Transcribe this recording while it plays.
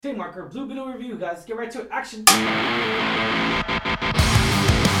Day marker, Blue Beetle review, guys. Let's get right to it. Action.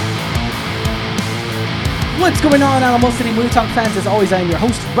 What's going on, Alamo City Movie Talk fans? As always, I am your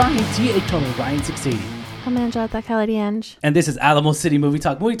host, Ryan T. Atono, Ryan680. I'm Angela Caladienge. And this is Alamo City Movie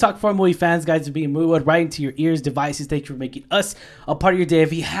Talk. Movie Talk for movie fans, guys, to be in movie right into your ears, devices. Thank you for making us a part of your day.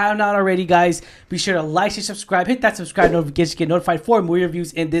 If you have not already, guys, be sure to like, share, subscribe. Hit that subscribe notification to get notified for movie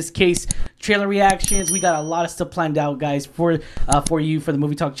reviews. In this case, trailer reactions. We got a lot of stuff planned out, guys, for you, for the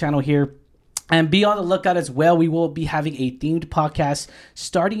Movie Talk channel here. And be on the lookout as well. We will be having a themed podcast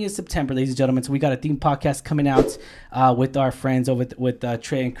starting in September, ladies and gentlemen. So we got a themed podcast coming out with our friends over with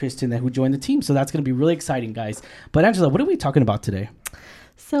Trey and Kristen who joined the team. So that's going to be really exciting, guys. But Angela, what are we talking about today?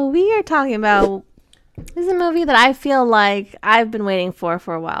 So we are talking about, this is a movie that I feel like I've been waiting for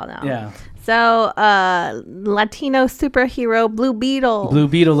a while now. Yeah. So, Latino superhero Blue Beetle. Blue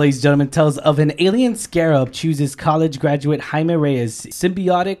Beetle, ladies and gentlemen, tells of an alien scarab chooses college graduate Jaime Reyes,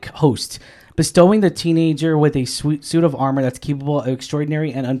 symbiotic host, bestowing the teenager with a suit of armor that's capable of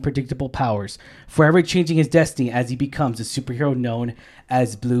extraordinary and unpredictable powers, forever changing his destiny as he becomes a superhero known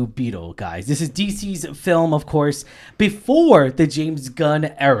as Blue Beetle, guys. This is DC's film, of course, before the James Gunn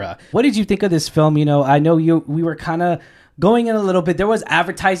era. What did you think of this film? You know, I know we were kind of going in a little bit. There was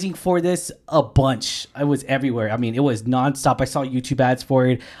advertising for this a bunch. It was everywhere. I mean, it was nonstop. I saw YouTube ads for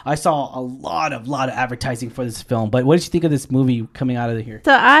it. I saw a lot of advertising for this film. But what did you think of this movie coming out of here?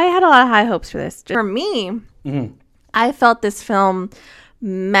 So I had a lot of high hopes for this. For me, I felt this film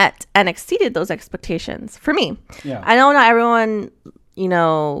met and exceeded those expectations. For me, yeah. I know not everyone,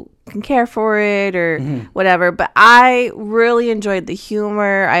 can care for it or whatever, but I really enjoyed the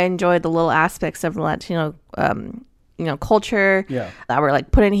humor. I enjoyed the little aspects of Latino culture that were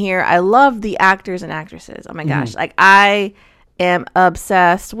like put in here. I love the actors and actresses. Oh my gosh. Like, I am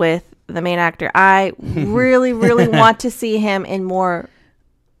obsessed with the main actor. I really, really want to see him in more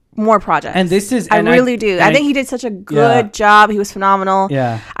projects. And this is, I really do. I think he did such a good job. He was phenomenal.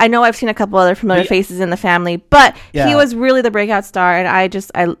 Yeah. I know I've seen a couple other familiar faces in the family, but he was really the breakout star, and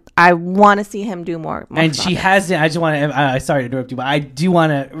I want to see him do more and projects. She hasn't. I just want to. Sorry to interrupt you, but I do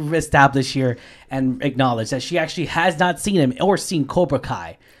want to establish here and acknowledge that she actually has not seen him or seen Cobra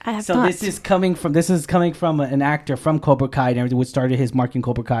Kai. I have not. This is coming from an actor from Cobra Kai and everything, which started his mark in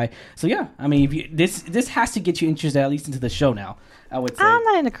Cobra Kai. So yeah, I mean, this has to get you interested at least into the show now, I would say. I'm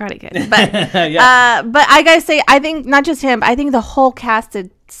not into Karate Kid, but but I gotta say, I think not just him. I think the whole cast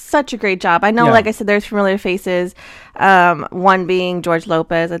did such a great job. I know, like I said, there's familiar faces. One being George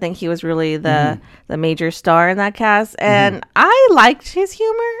Lopez. I think he was really the major star in that cast, and I liked his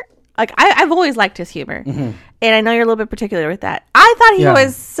humor. Like, I've always liked his humor, and I know you're a little bit particular with that. I thought he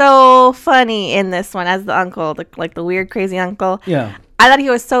was so funny in this one as the uncle, the weird, crazy uncle. Yeah, I thought he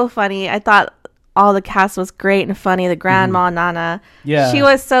was so funny. I thought all the cast was great and funny. The grandma, Nana, she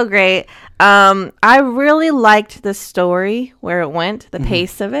was so great. I really liked the story, where it went, the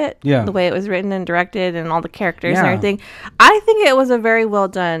pace of it, the way it was written and directed, and all the characters and everything. I think it was a very well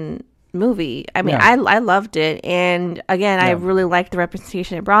done movie. I mean, I loved it, and again, I really liked the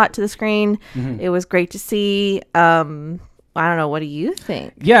representation it brought to the screen. It was great to see. I don't know, what do you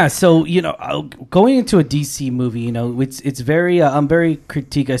think? Yeah, so going into a DC movie, it's very I'm very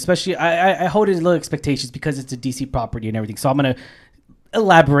critique, especially I hold it in low expectations because it's a DC property and everything. So I'm gonna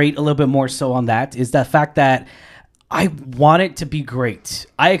elaborate a little bit more so on that. Is the fact that I want it to be great.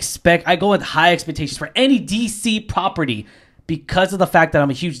 I go with high expectations for any DC property. Because of the fact that I'm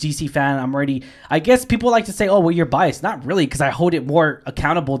a huge DC fan, I guess people like to say, "Oh, well, you're biased." Not really, because I hold it more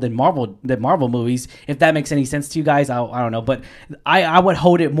accountable than Marvel movies. If that makes any sense to you guys, I don't know, but I would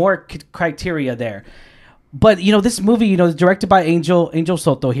hold it more criteria there. But this movie, is directed by Angel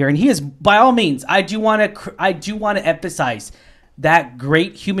Soto here, and he is, by all means, I do want to emphasize that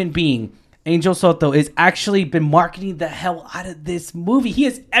great human being. Angel Soto is actually been marketing the hell out of this movie. He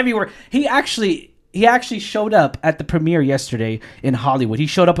is everywhere. He actually showed up at the premiere yesterday in Hollywood. He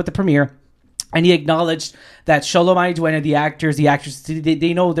showed up at the premiere, and he acknowledged that Xolo Maridueña, the actresses,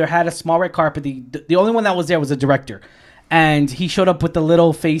 they know they had a small red carpet. The only one that was there was the director. And he showed up with the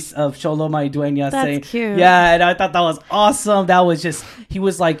little face of Xolo Maridueña saying, cute. Yeah, and I thought that was awesome. That was just, he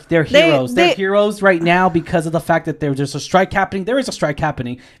was like, they're heroes. They're heroes right now because of the fact that there's a strike happening. There is a strike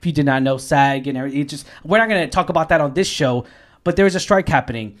happening. If you did not know, SAG and everything. We're not going to talk about that on this show, but there is a strike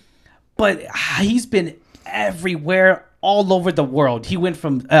happening. But he's been everywhere, all over the world. He went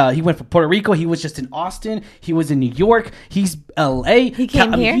from Puerto Rico. He was just in Austin. He was in New York. He's L.A. He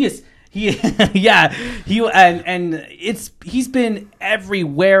came here. He's been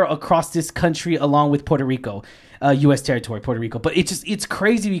everywhere across this country along with Puerto Rico. U.S. territory, Puerto Rico. But it's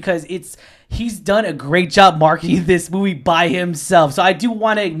crazy because he's done a great job marketing this movie by himself. So I do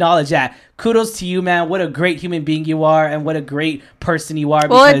want to acknowledge that. Kudos to you, man. What a great human being you are, and what a great person you are.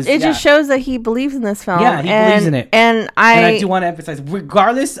 Well, because, it just shows that he believes in this film. Yeah, he believes in it. And I do want to emphasize,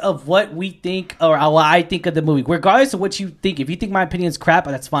 regardless of what we think or what I think of the movie, regardless of what you think, if you think my opinion is crap,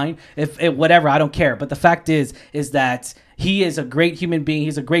 that's fine. If whatever, I don't care. But the fact is that he is a great human being.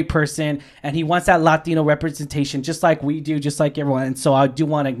 He's a great person, and he wants that Latino representation, just like we do, just like everyone. And so I do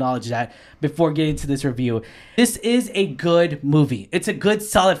want to acknowledge that before getting to this review. This is a good movie. It's a good,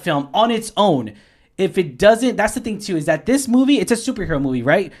 solid film on its own. If it doesn't, that's the thing too, is that this movie, it's a superhero movie,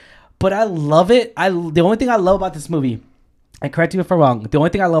 right? But I love it. The only thing I love about this movie, and correct me if I'm wrong, the only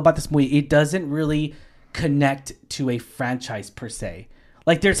thing I love about this movie, it doesn't really connect to a franchise per se.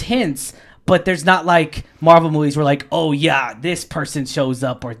 Like, there's hints, but there's not like Marvel movies where like, oh yeah, this person shows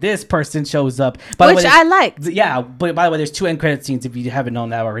up or this person shows up. Which I liked. Yeah, but by the way, there's 2 end credit scenes if you haven't known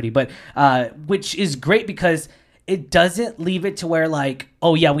that already. But which is great because it doesn't leave it to where like,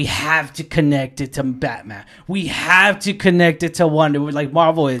 oh yeah, we have to connect it to Batman. We have to connect it to Wonder Woman like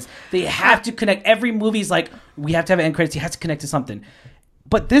Marvel is. They have to connect. Every movie's like, we have to have an end credit scene. It has to connect to something.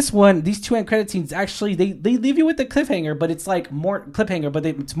 But this one, these 2 end credit scenes, actually, they leave you with the cliffhanger, but it's like more cliffhanger, but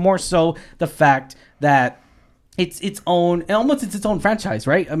it's more so the fact that it's its own, almost it's its own franchise,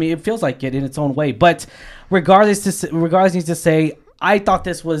 right? I mean, it feels like it in its own way. But regardless, needs to say, I thought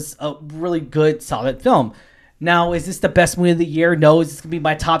this was a really good, solid film. Now, is this the best movie of the year? No. Is this gonna be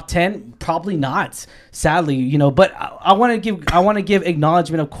my top 10? Probably not. Sadly, But I want to give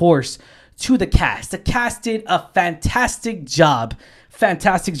acknowledgement, of course, to the cast. The cast did a fantastic job.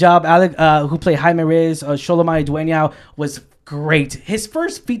 Alec, who played Jaime Reyes, Sholomai Dueña was great. His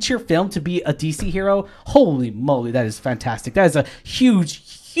first feature film to be a DC hero, holy moly, that is fantastic. That is a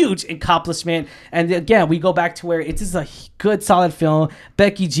huge accomplishment. And again, we go back to where it is a good, solid film.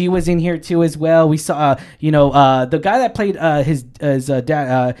 Becky G was in here too as well. We saw, the guy that played his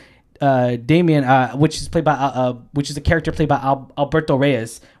dad. Damien, which is a character played by Alberto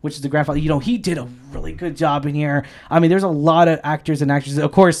Reyes, which is the grandfather. He did a really good job in here. I mean, there's a lot of actors and actresses.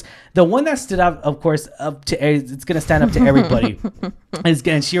 Of course, the one that stood out, of course, it's going to stand up to everybody.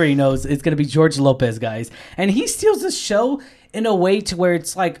 And she already knows it's going to be George Lopez, guys. And he steals the show in a way to where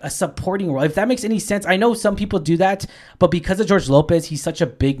it's like a supporting role. If that makes any sense. I know some people do that, but because of George Lopez, he's such a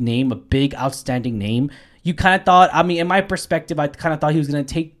big name, a big outstanding name. You kind of thought, I mean, in my perspective, I kind of thought he was going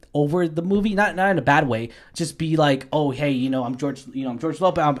to take over the movie, not in a bad way, just be like, oh hey, I'm George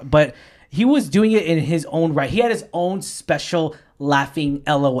Lopez, but he was doing it in his own right. He had his own special laughing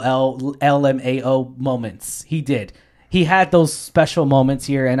LOL LMAO moments. He had those special moments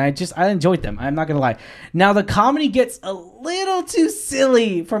here, and I enjoyed them. I'm not gonna lie. Now the comedy gets a little too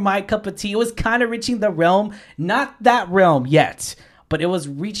silly for my cup of tea. It was kind of reaching the realm, not that realm yet, but it was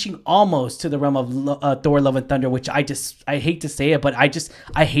reaching almost to the realm of Thor: Love and Thunder, which I hate to say it, but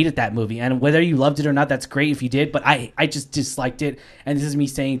I hated that movie. And whether you loved it or not, that's great if you did, but I just disliked it. And this is me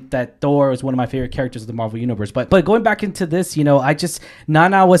saying that Thor was one of my favorite characters of the Marvel Universe. But going back into this,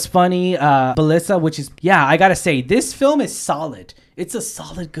 Nana was funny. Melissa, which is, I gotta say, this film is solid. It's a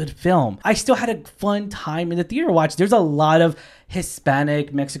solid, good film. I still had a fun time in the theater watch. There's a lot of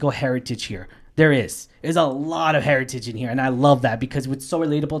Hispanic Mexico heritage here. There's a lot of heritage in here, and I love that because it's so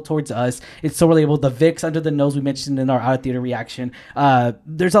relatable towards us. It's so relatable. The Vicks under the nose we mentioned in our out of theater reaction.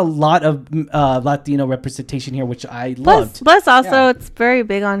 There's a lot of Latino representation here, which I loved. Plus also, it's very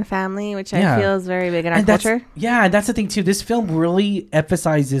big on family, which I feel is very big in our culture. And that's the thing too. This film really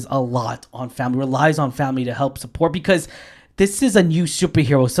emphasizes a lot on family, relies on family to help support, because this is a new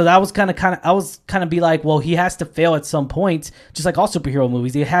superhero. So that was I was kind of be like, well, he has to fail at some point, just like all superhero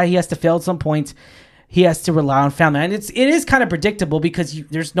movies. He has to fail at some point. He has to rely on family. And it is kind of predictable because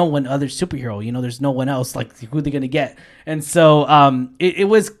there's no one other superhero. There's no one else. Like, who they're going to get? And so it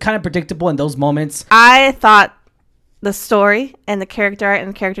was kind of predictable in those moments. I thought the story and the character art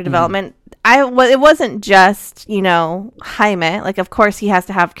and character development, it wasn't just, Jaime. Like, of course, he has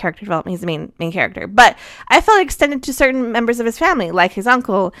to have character development. He's the main character. But I felt it extended to certain members of his family, like his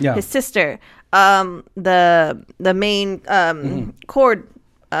uncle, his sister, the main cord,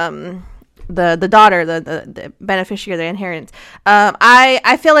 the daughter, the beneficiary of the inheritance.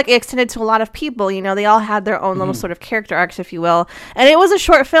 I feel like it extended to a lot of people. They all had their own little sort of character arcs, if you will. And it was a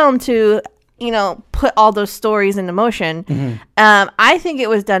short film to put all those stories into motion. I think it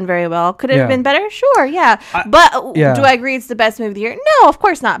was done very well. Could it have been better? Sure, yeah. Do I agree it's the best movie of the year? No, of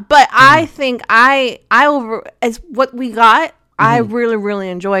course not. But I think as what we got, I really, really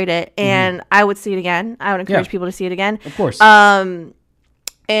enjoyed it, and I would see it again. I would encourage people to see it again. Of course. And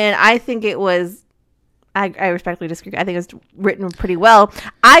I think it was I respectfully disagree. I think it's written pretty well.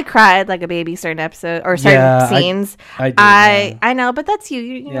 I cried like a baby certain episode or certain scenes. I know, but that's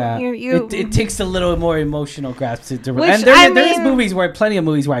you. It takes a little more emotional grasp to and there's movies plenty of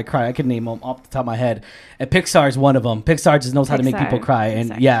movies where I cry. I can name them off the top of my head. And Pixar's one of them. Pixar just knows how to make people cry, and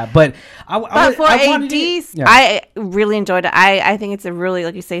but I really enjoyed it. I think it's a really,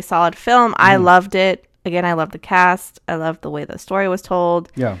 like you say, solid film. I loved it. Again, I love the cast. I love the way the story was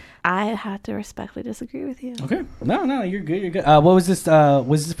told. Yeah. I had to respectfully disagree with you. Okay. No, you're good. You're good. What was this?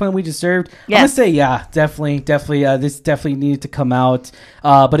 Was this fun we deserved? Yes. I'm gonna say yeah, definitely. This definitely needed to come out.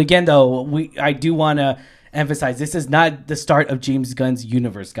 But again, though, I do want to emphasize this is not the start of James Gunn's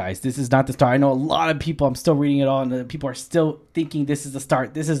universe, guys. This is not the start. I know a lot of people. I'm still reading it all, and people are still thinking this is the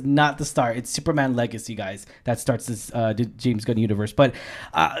start. This is not the start. It's Superman Legacy, guys. That starts this James Gunn universe. But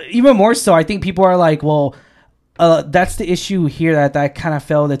even more so, I think people are like, well. That's the issue here that kind of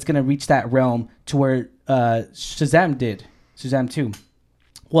felt that's going to reach that realm to where Shazam 2,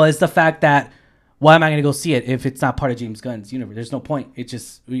 was the fact that why am I going to go see it if it's not part of James Gunn's universe? There's no point. It's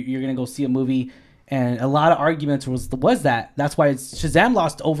just you're going to go see a movie, and a lot of arguments was that. That's why Shazam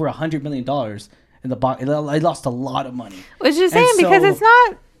lost over $100 million in the box. It lost a lot of money. Which is saying because it's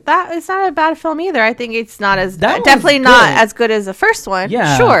not a bad film either. I think it's not as definitely not as good as the first one.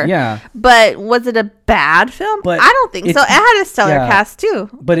 Yeah, sure. Yeah. But was it a bad film? But I don't think so. It had a stellar cast too.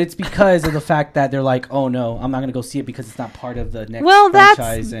 But it's because of the fact that they're like, oh no, I'm not gonna go see it because it's not part of the next. Well,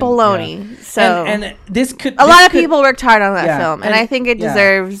 franchise. That's baloney. Yeah. So and this could a lot of people worked hard on that film, and I think it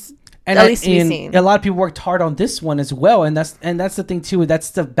deserves. And at least to be seen. A lot of people worked hard on this one as well, and that's the thing too.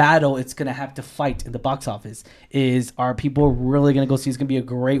 That's the battle it's gonna have to fight in the box office. Are people really gonna go see? It's gonna be a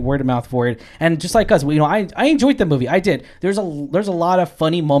great word of mouth for it. And just like us, I enjoyed the movie. I did. There's a lot of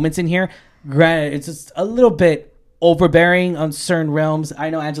funny moments in here. Granted, it's just a little bit overbearing on certain realms. I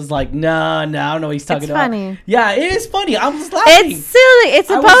know Angela's like, no, I don't know what he's talking about. It's funny. Yeah, it is funny. I was laughing. It's silly. It's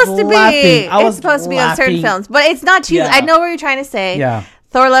supposed to be. It's supposed to be on certain films, but it's not cheesy. Yeah. I know what you're trying to say. Yeah.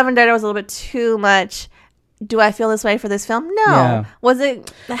 Thor: Love and Thunder was a little bit too much. Do I feel this way for this film? No. Yeah. Was it?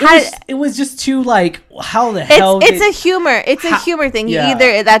 It was just too like, how the hell? It's a humor. It's a humor thing. Yeah.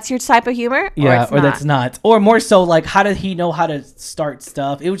 Either that's your type of humor, or that's not. Or more so, like, how did he know how to start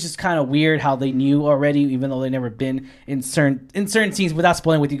stuff? It was just kind of weird how they knew already, even though they never been in certain scenes. Without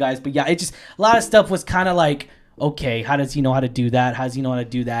spoiling with you guys, but yeah, it just a lot of stuff was kind of like. Okay, how does he know how to do that? How does he know how to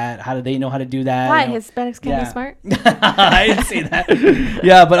do that? How do they know how to do that? Why? Hispanics can be smart? I didn't say that.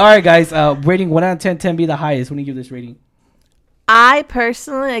 Yeah, but all right, guys. Rating 1 out of 10, 10 be the highest. When do you give this rating? I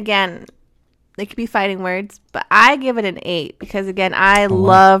personally, again, they could be fighting words, but I give it an 8 because, again, I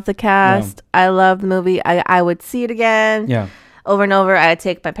love the cast. Yeah. I love the movie. I would see it again. Yeah. Over and over. I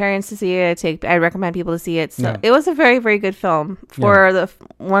take my parents to see it. I recommend people to see it. So it was a very, very good film for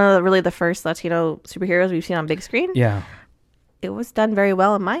one of the first Latino superheroes we've seen on big screen. Yeah, it was done very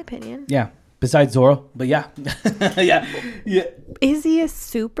well in my opinion. Yeah, besides Zorro, but yeah. Is he a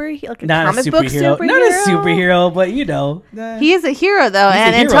superhero? Like not comic book superhero? Not a superhero, but he is a hero though,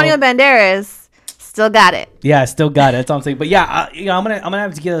 and Antonio Banderas still got it. Yeah, still got it. That's all I'm saying. But yeah, I'm gonna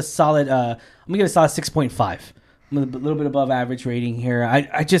have to give a solid. I'm gonna give it a solid 6.5. A little bit above average rating here.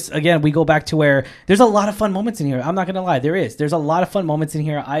 I just, again, we go back to where there's a lot of fun moments in here. I'm not going to lie. There's a lot of fun moments in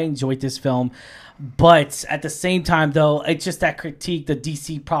here. I enjoyed this film. But at the same time, though, it's just that critique, the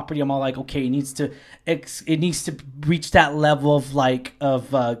DC property. I'm all like, okay, it needs to reach that level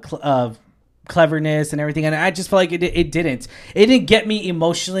of cleverness and everything, and I just feel like it didn't get me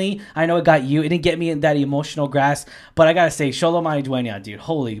emotionally. I know it got you. It didn't get me in that emotional grasp, but I gotta say, Xolo Maridueña, dude,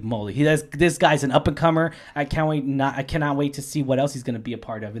 holy moly, this guy's an up and comer. I cannot wait to see what else he's gonna be a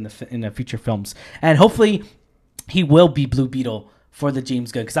part of in the future films, and hopefully he will be Blue Beetle for the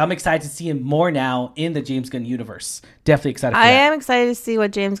James Gunn, because I'm excited to see him more now in the James Gunn universe. Definitely excited for that. I am excited to see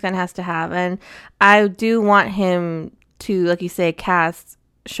what James Gunn has to have, and I do want him to, like you say, cast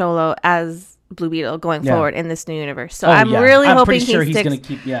Xolo as Blue Beetle going forward in this new universe. So I'm really hoping he's going to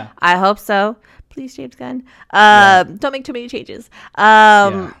keep. I hope so. Please, James Gunn. Don't make too many changes.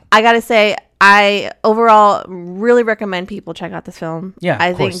 I gotta say, I overall really recommend people check out this film. Yeah,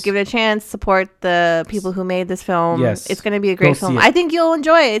 I think give it a chance. Support the people who made this film. Yes, it's going to be a great film. I think you'll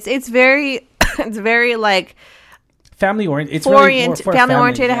enjoy it. It's very it's very like. Family oriented. It's really more for family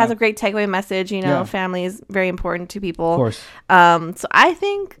oriented. It has a great takeaway message. Family is very important to people. Of course. So I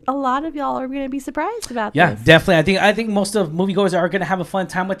think a lot of y'all are going to be surprised about this. Yeah, definitely. I think most of moviegoers are going to have a fun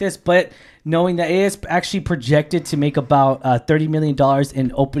time with this, but knowing that it is actually projected to make about $30 million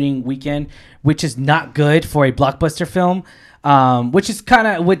in opening weekend, which is not good for a blockbuster film,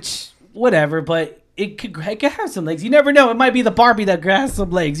 which whatever, but it could have some legs. You never know. It might be the Barbie that has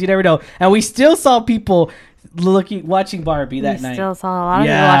some legs. You never know. And we still saw people watching Barbie that night. Still saw a lot of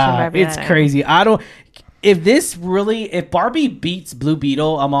people watching Barbie. It's crazy. If Barbie beats Blue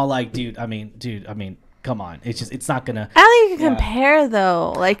Beetle, I'm all like, dude. I mean, come on. It's not gonna. I don't think you can compare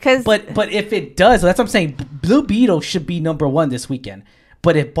though, like, cause. But if it does, that's what I'm saying. Blue Beetle should be number one this weekend.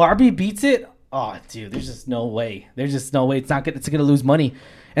 But if Barbie beats it, oh, dude, there's just no way. It's not good. It's gonna lose money.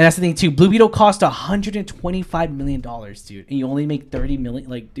 And that's the thing too. Blue Beetle cost $125 million, dude, and you only make $30 million.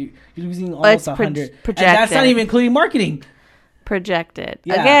 Like, dude, you're losing almost $100. And that's not even including marketing. Projected.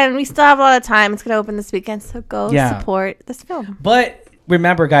 Yeah. Again, we still have a lot of time. It's gonna open this weekend, so go support this film. But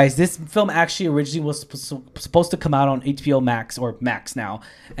remember, guys, this film actually originally was supposed to come out on HBO Max or Max now,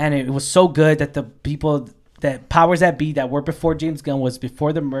 and it was so good that the people that powers that be that were before James Gunn was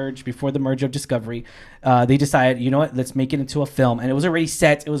before the merge of Discovery, they decided, you know what, let's make it into a film. And it was already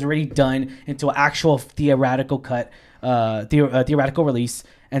set, it was already done into an actual theoretical cut, theoretical release.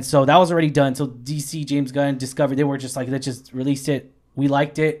 And so that was already done. So DC, James Gunn, Discovery, they were just like, let's just release it. We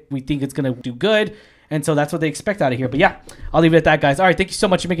liked it. We think it's going to do good. And so that's what they expect out of here. But yeah, I'll leave it at that, guys. All right, thank you so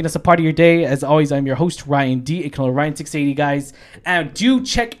much for making us a part of your day. As always, I'm your host, Ryan D. Ryan680, guys. And do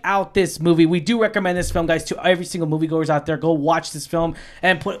check out this movie. We do recommend this film, guys, to every single moviegoers out there. Go watch this film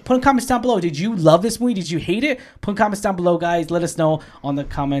and put in comments down below. Did you love this movie? Did you hate it? Put in comments down below, guys. Let us know on the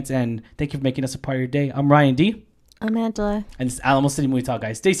comments. And thank you for making us a part of your day. I'm Ryan D. I'm Angela. And this is Alamo City Movie Talk,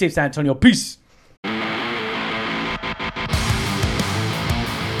 guys. Stay safe, San Antonio. Peace.